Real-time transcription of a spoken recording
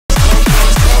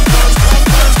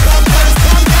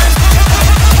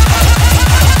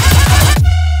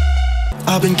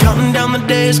I've been counting down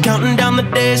the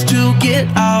days to get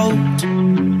out.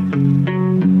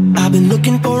 I've been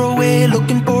looking for a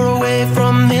way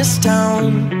from this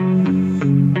town.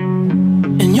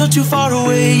 And you're too far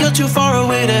away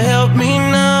to help me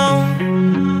now.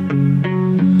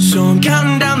 So I'm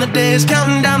counting down the days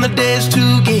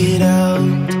to get out.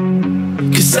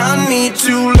 'Cause I need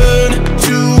to learn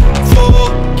to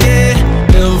forget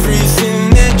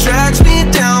everything that drags me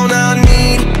down. I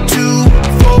need to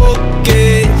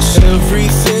forget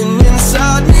everything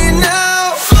inside me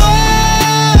now.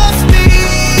 Full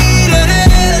speed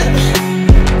ahead,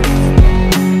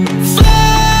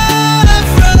 fly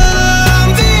from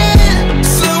the end.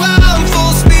 So I'm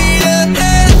full speed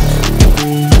ahead.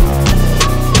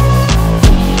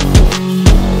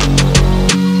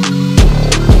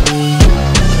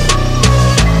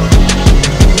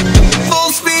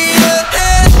 Full speed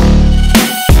ahead.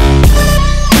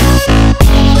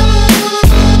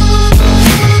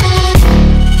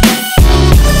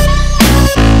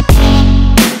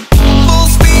 Full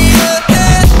speed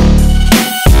ahead.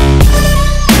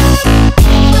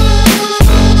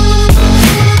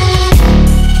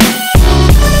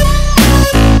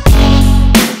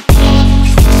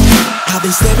 I've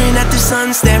been staring at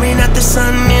the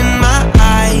sun in my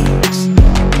eyes.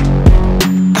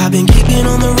 I've been keeping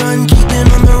on the run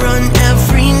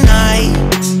every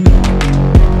night.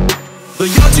 But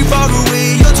you're too far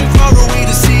away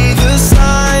to see the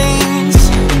signs.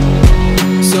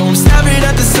 So I'm staring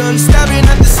at the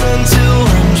sun till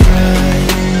I'm dry.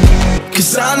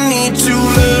 'Cause I need to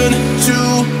learn to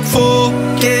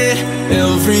forget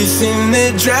everything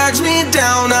that drags me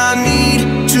down. I need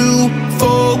to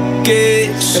forget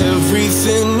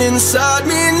everything inside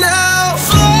me now.